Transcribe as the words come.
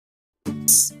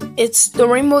it's the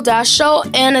Rainbow Dash show,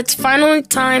 and it's finally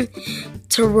time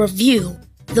to review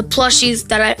the plushies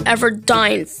that I ever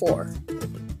dined for.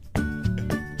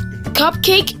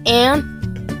 Cupcake and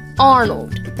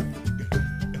Arnold.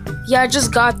 Yeah, I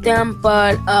just got them,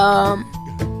 but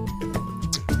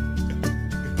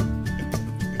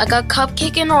I got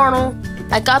Cupcake and Arnold.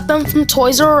 I got them from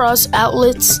Toys R Us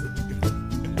outlets.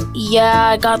 Yeah,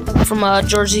 I got them from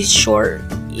Jersey Shore.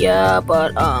 Yeah,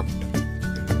 but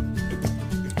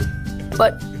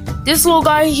this little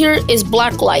guy here is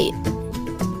Blacklight,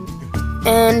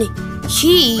 and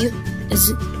he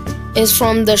is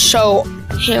from the show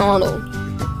Hey Arnold.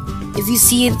 If you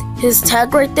see his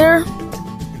tag right there,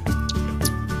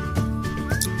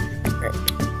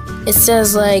 it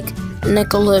says like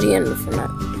Nickelodeon fnaf.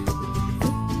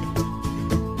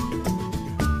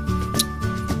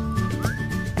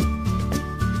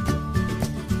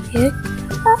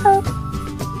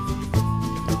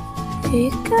 Here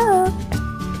you go.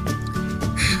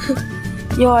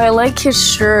 Yo, I like his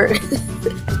shirt.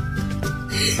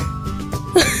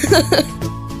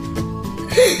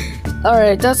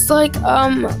 Alright, that's like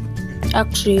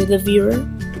actually the viewer.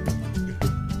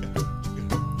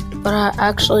 But I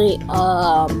actually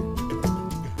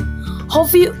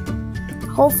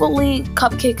hopefully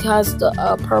Cupcake has the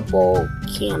purple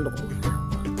candle.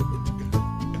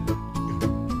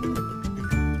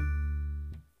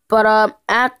 But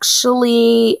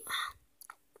actually,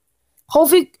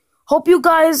 hope you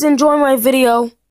guys enjoy my video.